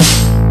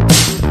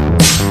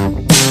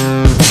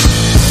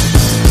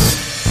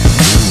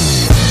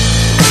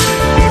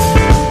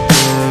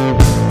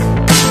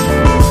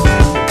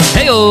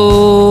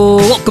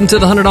to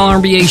the $100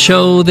 MBA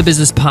Show, the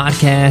business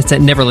podcast that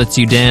never lets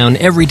you down,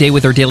 every day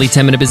with our daily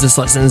 10-minute business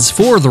lessons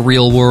for the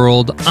real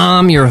world.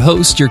 I'm your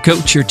host, your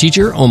coach, your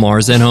teacher, Omar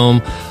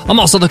Zenhom. I'm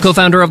also the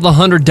co-founder of the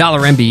 $100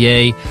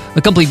 MBA,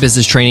 a complete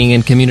business training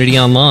and community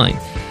online.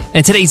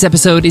 And today's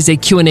episode is a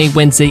Q&A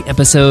Wednesday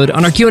episode.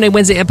 On our Q&A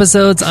Wednesday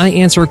episodes, I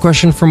answer a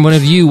question from one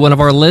of you, one of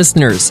our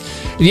listeners.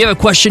 If you have a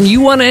question you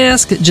want to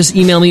ask, just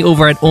email me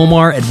over at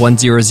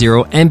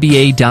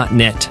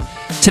omar@100mba.net.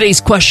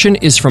 Today's question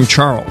is from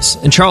Charles,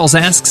 and Charles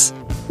asks,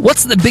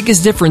 what's the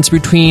biggest difference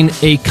between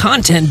a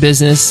content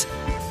business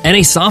and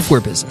a software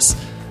business?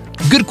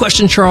 Good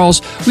question,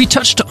 Charles. We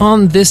touched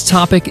on this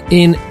topic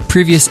in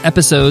previous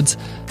episodes,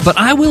 but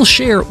I will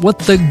share what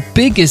the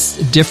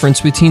biggest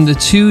difference between the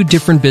two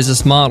different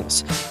business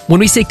models. When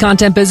we say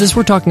content business,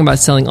 we're talking about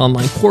selling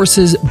online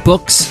courses,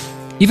 books,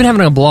 even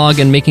having a blog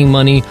and making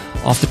money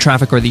off the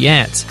traffic or the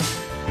ads.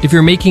 If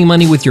you're making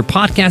money with your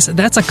podcast,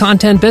 that's a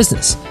content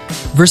business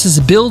versus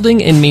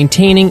building and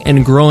maintaining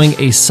and growing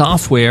a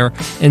software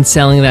and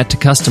selling that to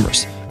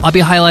customers. I'll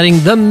be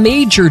highlighting the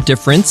major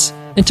difference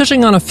and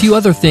touching on a few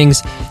other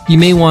things you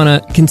may want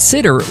to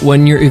consider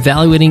when you're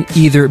evaluating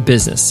either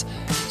business.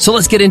 So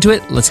let's get into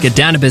it. Let's get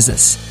down to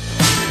business.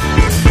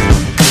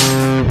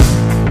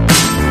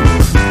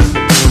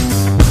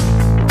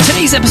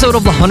 Today's episode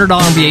of the $100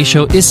 MBA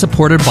Show is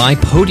supported by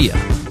Podia.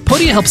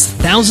 Podia helps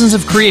thousands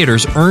of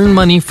creators earn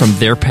money from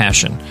their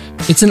passion.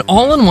 It's an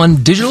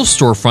all-in-one digital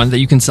storefront that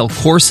you can sell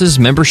courses,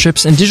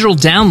 memberships, and digital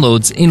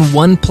downloads in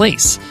one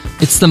place.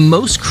 It's the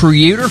most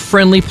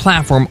creator-friendly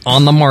platform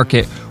on the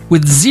market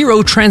with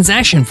zero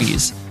transaction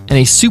fees and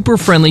a super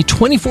friendly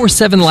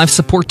 24/7 live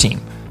support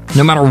team,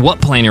 no matter what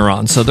plan you're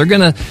on. So they're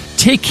going to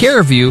take care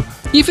of you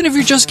even if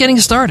you're just getting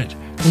started.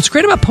 What's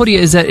great about Podia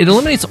is that it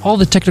eliminates all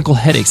the technical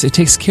headaches. It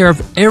takes care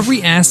of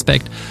every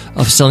aspect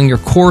of selling your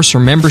course or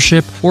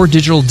membership or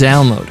digital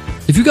download.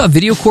 If you got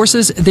video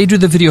courses, they do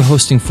the video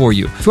hosting for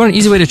you. If you want an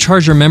easy way to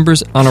charge your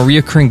members on a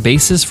reoccurring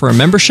basis for a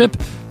membership,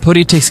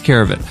 Podia takes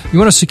care of it. You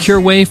want a secure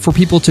way for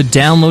people to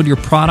download your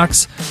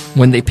products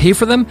when they pay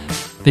for them?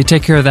 They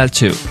take care of that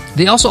too.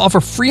 They also offer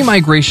free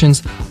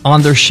migrations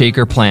on their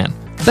Shaker plan.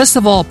 Best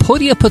of all,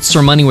 Podia puts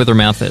their money where their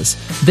mouth is.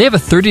 They have a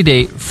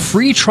 30-day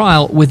free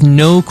trial with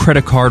no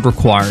credit card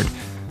required.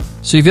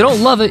 So if you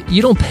don't love it,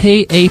 you don't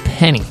pay a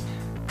penny.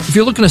 If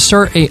you're looking to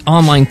start an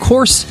online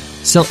course,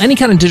 sell any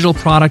kind of digital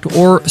product,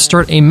 or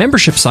start a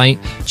membership site,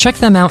 check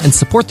them out and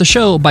support the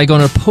show by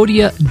going to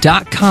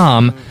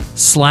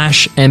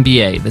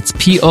podia.com/MBA. That's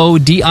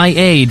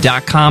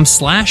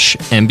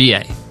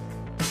PODIA.com/MBA.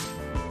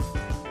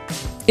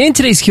 In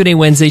today's Q&A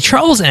Wednesday,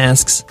 Charles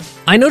asks,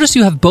 I notice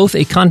you have both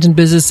a content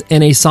business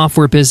and a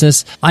software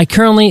business. I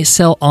currently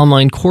sell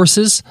online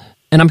courses,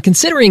 and I'm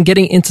considering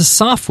getting into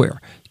software.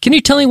 Can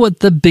you tell me what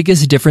the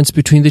biggest difference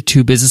between the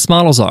two business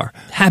models are?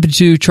 Happy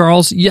to,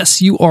 Charles.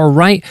 Yes, you are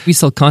right. We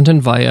sell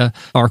content via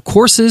our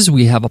courses.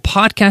 We have a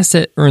podcast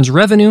that earns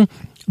revenue,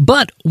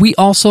 but we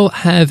also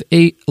have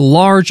a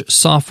large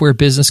software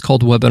business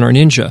called Webinar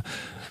Ninja.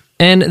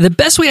 And the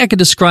best way I could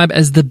describe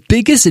as the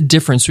biggest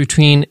difference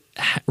between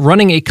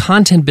running a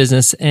content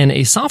business and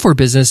a software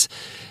business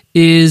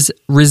is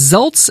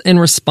results and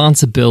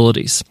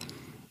responsibilities.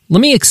 Let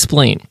me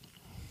explain.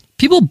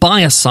 People buy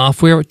a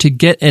software to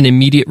get an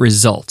immediate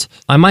result.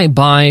 I might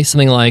buy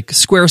something like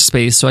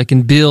Squarespace so I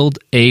can build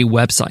a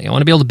website. I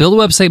want to be able to build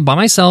a website by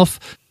myself,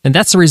 and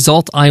that's the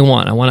result I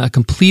want. I want a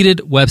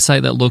completed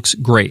website that looks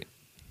great.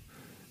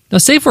 Now,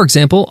 say, for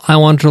example, I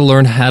wanted to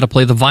learn how to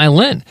play the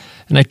violin,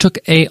 and I took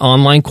an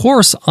online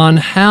course on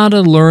how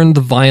to learn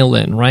the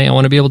violin, right? I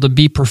want to be able to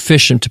be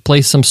proficient, to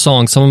play some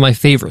songs, some of my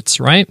favorites,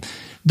 right?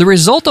 The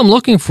result I'm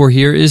looking for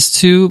here is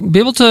to be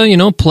able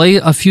to, play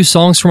a few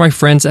songs for my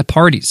friends at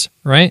parties,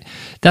 right?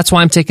 That's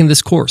why I'm taking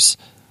this course.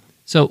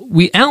 So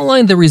we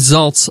outlined the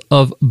results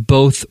of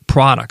both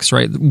products,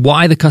 right?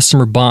 Why the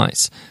customer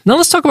buys. Now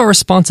let's talk about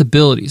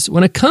responsibilities.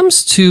 When it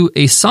comes to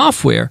a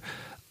software,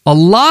 a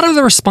lot of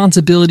the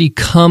responsibility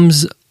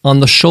comes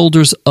on the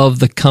shoulders of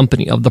the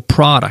company, of the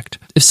product.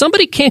 If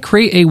somebody can't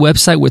create a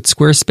website with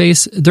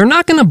Squarespace, they're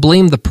not going to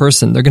blame the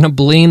person. They're going to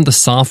blame the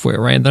software,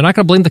 right? They're not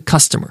going to blame the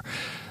customer.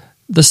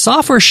 The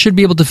software should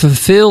be able to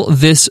fulfill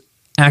this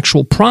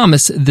actual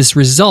promise, this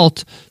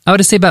result, I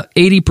would say about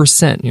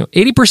 80%.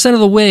 80% of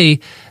the way,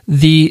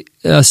 the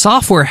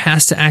software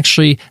has to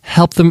actually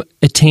help them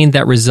attain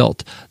that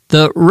result.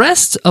 The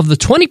rest of the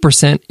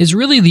 20% is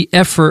really the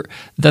effort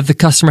that the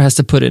customer has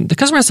to put in. The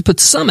customer has to put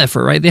some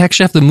effort, right? They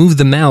actually have to move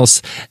the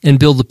mouse and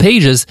build the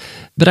pages.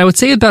 But I would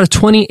say about a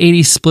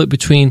 20-80 split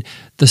between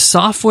the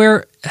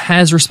software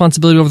has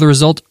responsibility over the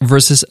result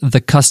versus the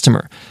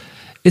customer.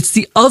 It's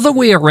the other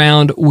way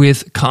around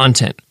with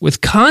content.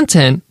 With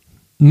content,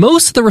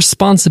 most of the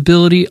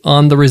responsibility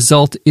on the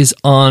result is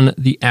on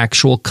the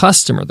actual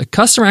customer. The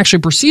customer actually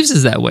perceives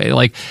it that way.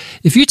 Like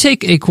if you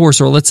take a course,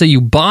 or let's say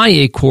you buy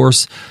a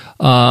course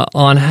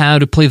on how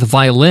to play the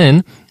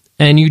violin,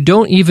 and you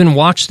don't even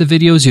watch the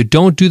videos, you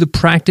don't do the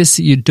practice,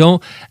 you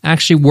don't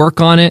actually work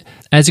on it.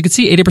 As you can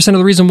see, 80% of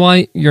the reason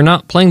why you're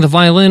not playing the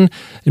violin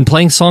and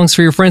playing songs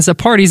for your friends at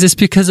parties is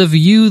because of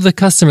you, the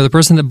customer, the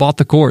person that bought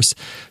the course.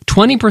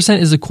 20%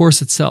 is the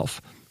course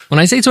itself. When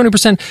I say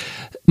 20%,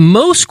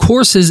 most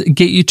courses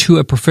get you to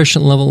a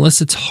proficient level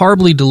unless it's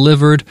horribly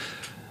delivered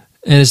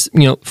and is,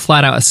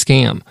 flat out a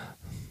scam.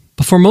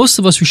 But for most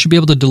of us, we should be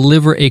able to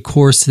deliver a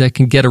course that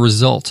can get a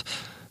result.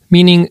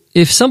 Meaning,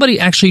 if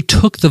somebody actually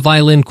took the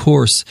violin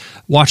course,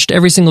 watched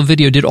every single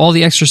video, did all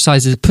the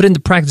exercises, put in the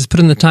practice, put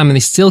in the time, and they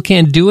still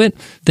can't do it,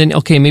 then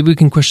okay, maybe we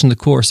can question the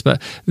course.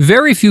 But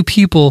very few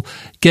people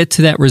get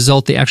to that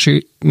result. They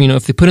actually,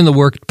 if they put in the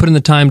work, put in the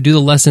time, do the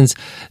lessons,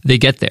 they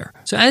get there.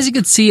 So as you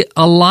can see,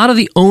 a lot of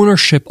the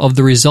ownership of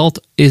the result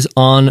is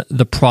on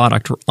the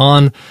product or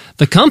on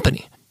the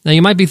company. Now,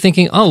 you might be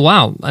thinking, oh,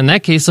 wow, in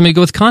that case, let me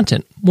go with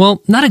content.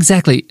 Well, not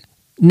exactly.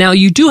 Now,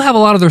 you do have a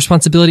lot of the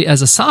responsibility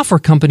as a software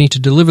company to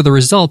deliver the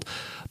result,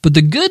 but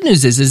the good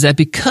news is that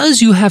because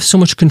you have so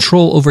much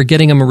control over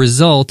getting them a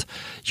result,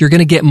 you're going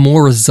to get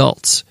more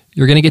results.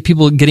 You're going to get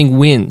people getting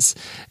wins.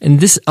 And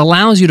this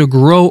allows you to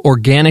grow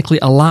organically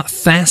a lot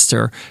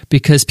faster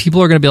because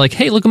people are going to be like,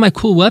 hey, look at my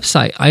cool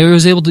website. I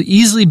was able to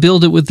easily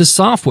build it with this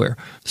software.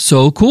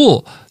 So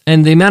cool.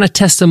 And the amount of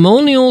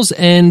testimonials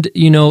and,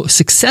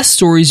 success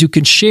stories you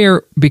can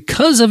share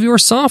because of your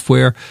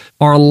software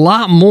are a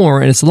lot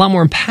more, and it's a lot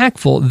more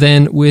impactful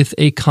than with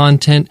a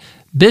content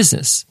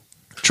business.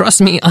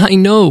 Trust me, I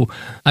know.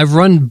 I've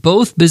run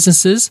both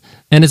businesses,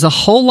 and it's a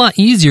whole lot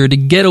easier to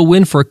get a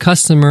win for a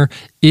customer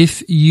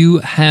if you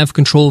have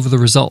control over the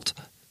result.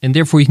 And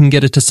therefore, you can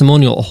get a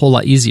testimonial a whole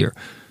lot easier.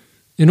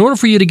 In order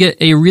for you to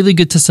get a really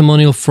good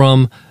testimonial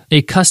from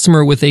a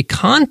customer with a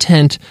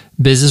content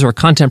business or a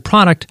content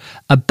product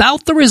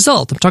about the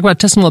result, I'm talking about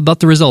a testimonial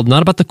about the result,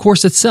 not about the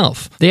course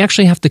itself. They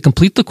actually have to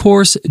complete the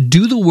course,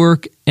 do the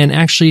work, and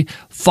actually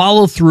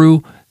follow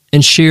through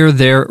and share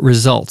their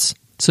results.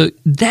 So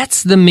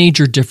that's the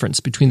major difference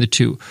between the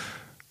two,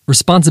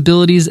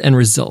 responsibilities and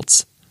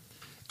results.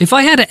 If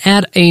I had to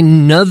add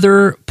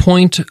another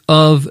point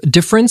of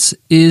difference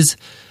is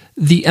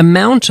the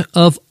amount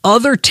of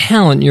other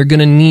talent you're going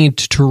to need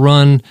to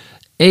run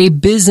a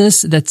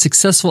business that's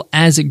successful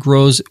as it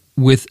grows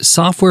with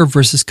software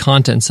versus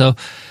content. So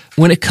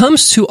when it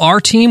comes to our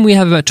team, we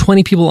have about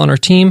 20 people on our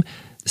team.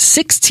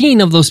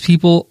 16 of those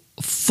people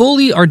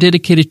fully are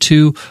dedicated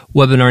to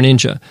Webinar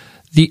Ninja.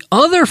 The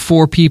other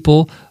 4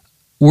 people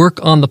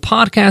work on the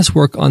podcast,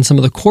 work on some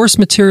of the course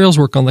materials,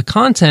 work on the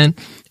content,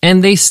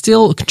 and they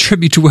still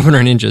contribute to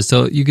Webinar Ninja.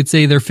 So you could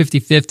say they're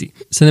 50-50.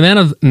 So the amount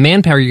of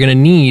manpower you're going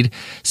to need,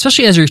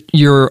 especially as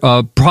your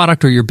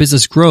product or your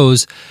business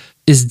grows,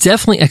 is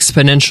definitely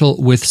exponential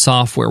with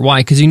software.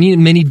 Why? Because you need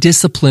many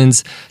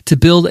disciplines to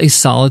build a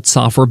solid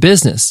software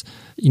business.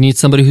 You need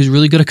somebody who's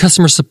really good at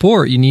customer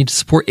support. You need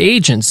support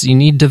agents. You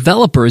need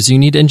developers. You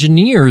need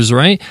engineers,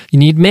 right? You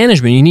need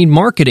management. You need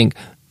marketing.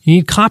 You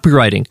need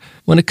copywriting.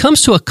 When it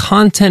comes to a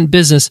content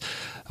business,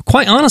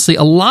 quite honestly,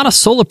 a lot of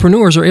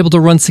solopreneurs are able to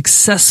run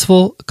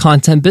successful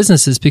content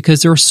businesses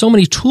because there are so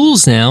many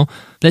tools now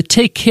that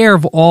take care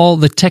of all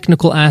the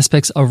technical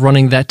aspects of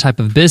running that type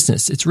of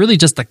business. It's really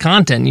just the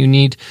content you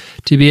need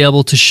to be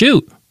able to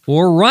shoot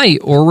or write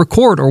or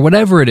record or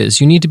whatever it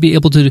is. You need to be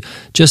able to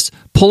just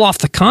pull off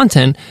the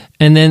content,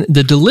 and then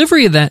the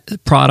delivery of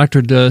that product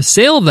or the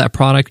sale of that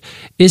product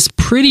is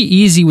pretty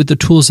easy with the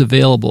tools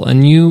available.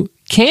 And you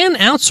can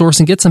outsource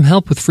and get some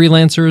help with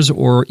freelancers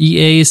or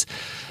EAs,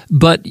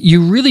 but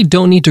you really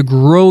don't need to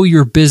grow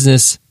your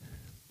business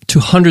to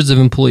hundreds of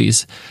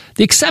employees.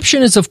 The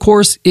exception is, of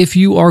course, if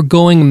you are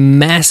going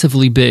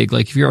massively big,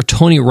 like if you're a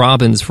Tony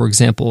Robbins, for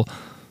example,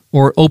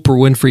 or Oprah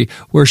Winfrey,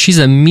 where she's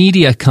a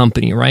media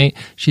company, right?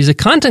 She's a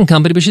content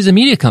company, but she's a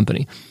media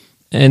company.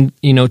 And,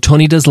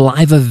 Tony does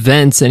live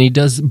events and he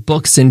does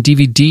books and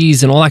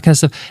DVDs and all that kind of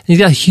stuff. And he's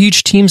got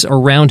huge teams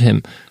around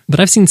him. But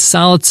I've seen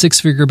solid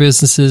 6-figure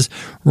businesses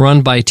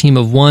run by a team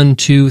of 1,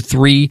 2,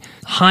 3,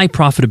 high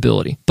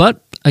profitability.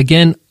 But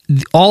again,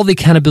 all the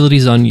accountability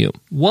is on you.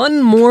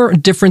 One more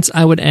difference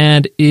I would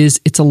add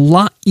is it's a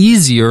lot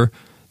easier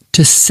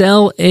to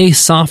sell a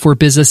software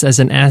business as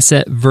an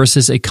asset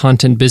versus a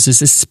content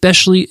business,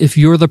 especially if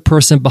you're the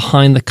person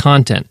behind the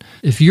content.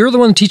 If you're the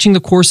one teaching the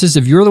courses,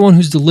 if you're the one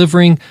who's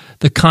delivering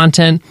the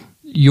content,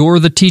 you're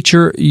the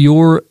teacher,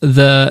 you're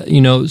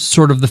the,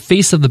 sort of the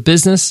face of the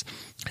business.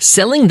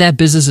 Selling that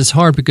business is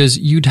hard because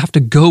you'd have to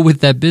go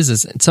with that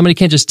business. And somebody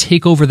can't just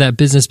take over that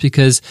business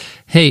because,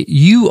 hey,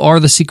 you are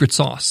the secret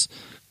sauce.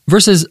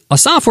 Versus a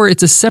software,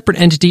 it's a separate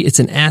entity, it's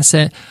an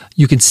asset.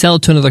 You can sell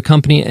it to another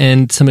company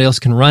and somebody else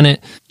can run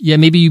it. Yeah,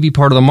 maybe you be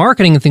part of the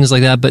marketing and things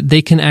like that, but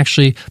they can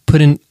actually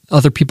put in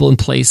other people in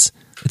place.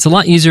 It's a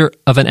lot easier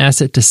of an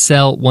asset to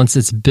sell once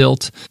it's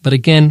built. But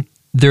again,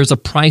 there's a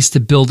price to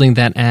building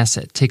that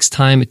asset. It takes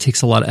time, it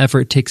takes a lot of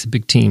effort, it takes a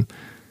big team.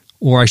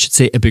 Or I should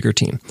say a bigger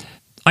team.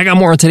 I got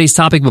more on today's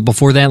topic, but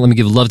before that, let me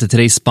give love to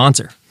today's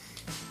sponsor.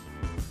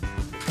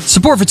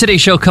 Support for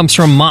today's show comes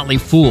from Motley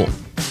Fool.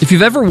 If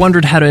you've ever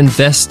wondered how to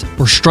invest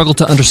or struggled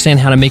to understand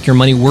how to make your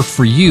money work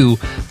for you,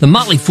 The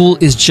Motley Fool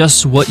is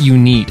just what you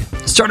need.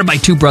 Started by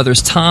two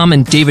brothers, Tom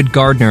and David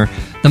Gardner,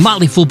 The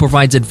Motley Fool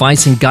provides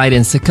advice and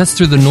guidance that cuts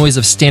through the noise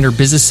of standard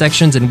business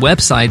sections and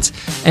websites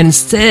and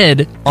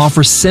instead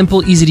offers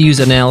simple, easy-to-use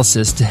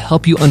analysis to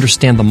help you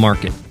understand the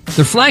market.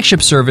 Their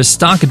flagship service,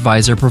 Stock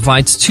Advisor,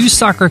 provides 2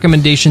 stock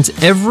recommendations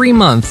every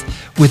month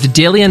with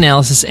daily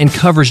analysis and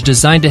coverage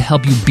designed to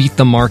help you beat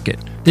the market.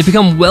 They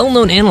become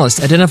well-known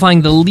analysts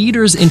identifying the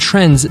leaders in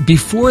trends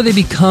before they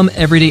become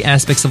everyday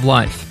aspects of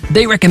life.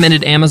 They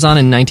recommended Amazon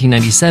in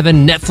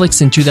 1997,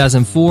 Netflix in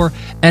 2004,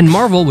 and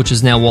Marvel, which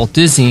is now Walt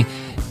Disney,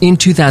 in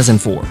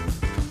 2004.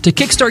 To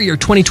kickstart your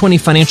 2020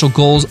 financial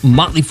goals,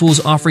 Motley Fool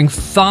is offering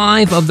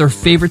 5 of their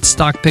favorite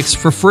stock picks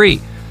for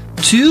free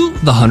to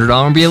the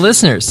 $100 MBA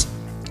listeners.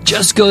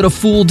 Just go to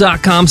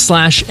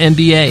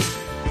fool.com/MBA.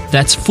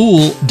 That's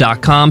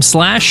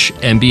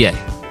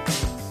fool.com/MBA.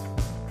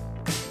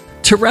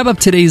 To wrap up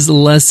today's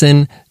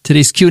lesson,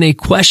 today's Q&A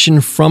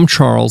question from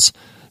Charles,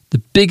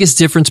 the biggest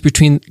difference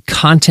between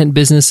content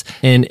business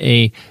and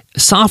a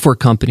software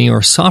company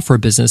or software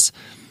business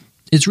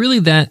is really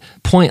that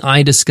point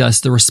I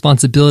discussed, the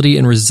responsibility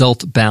and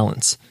result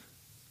balance.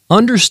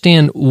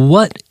 Understand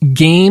what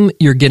game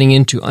you're getting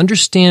into.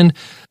 Understand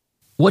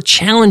what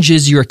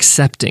challenges you're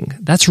accepting.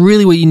 That's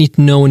really what you need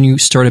to know when you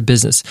start a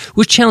business.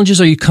 Which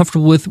challenges are you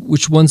comfortable with?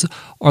 Which ones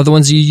are the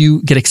ones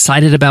you get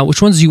excited about?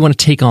 Which ones do you want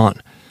to take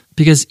on?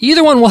 Because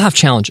either one will have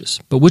challenges,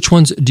 but which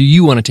ones do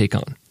you want to take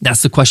on?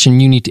 That's the question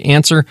you need to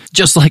answer,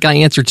 just like I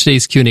answered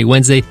today's Q&A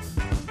Wednesday.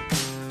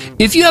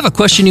 If you have a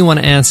question you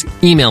want to ask,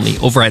 email me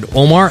over at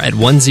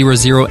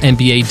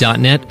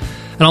omar@100mba.net,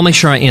 and I'll make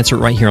sure I answer it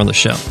right here on the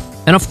show.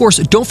 And of course,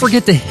 don't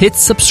forget to hit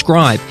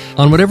subscribe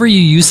on whatever you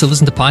use to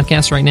listen to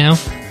podcasts right now,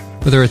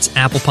 whether it's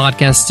Apple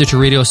Podcasts, Stitcher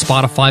Radio,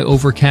 Spotify,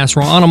 Overcast,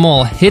 we're on them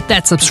all. Hit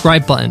that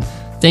subscribe button.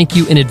 Thank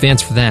you in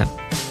advance for that.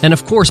 And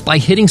of course, by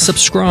hitting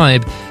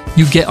subscribe,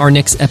 you get our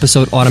next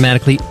episode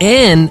automatically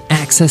and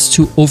access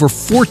to over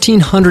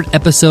 1,400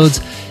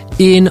 episodes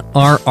in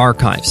our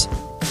archives.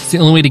 It's the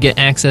only way to get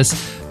access.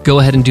 Go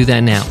ahead and do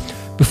that now.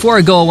 Before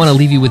I go, I want to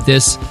leave you with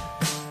this.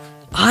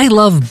 I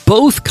love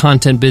both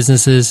content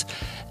businesses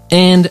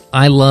and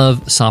I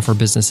love software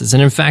businesses.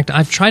 And in fact,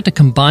 I've tried to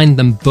combine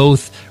them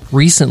both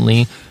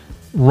recently,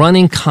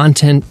 running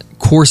content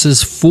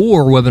courses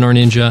for Webinar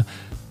Ninja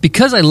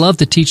because I love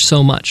to teach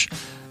so much.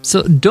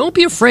 So don't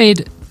be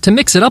afraid to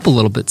mix it up a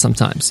little bit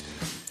sometimes.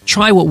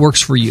 Try what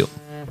works for you.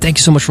 Thank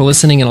you so much for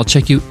listening, and I'll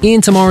check you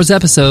in tomorrow's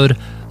episode.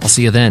 I'll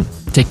see you then.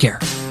 Take care.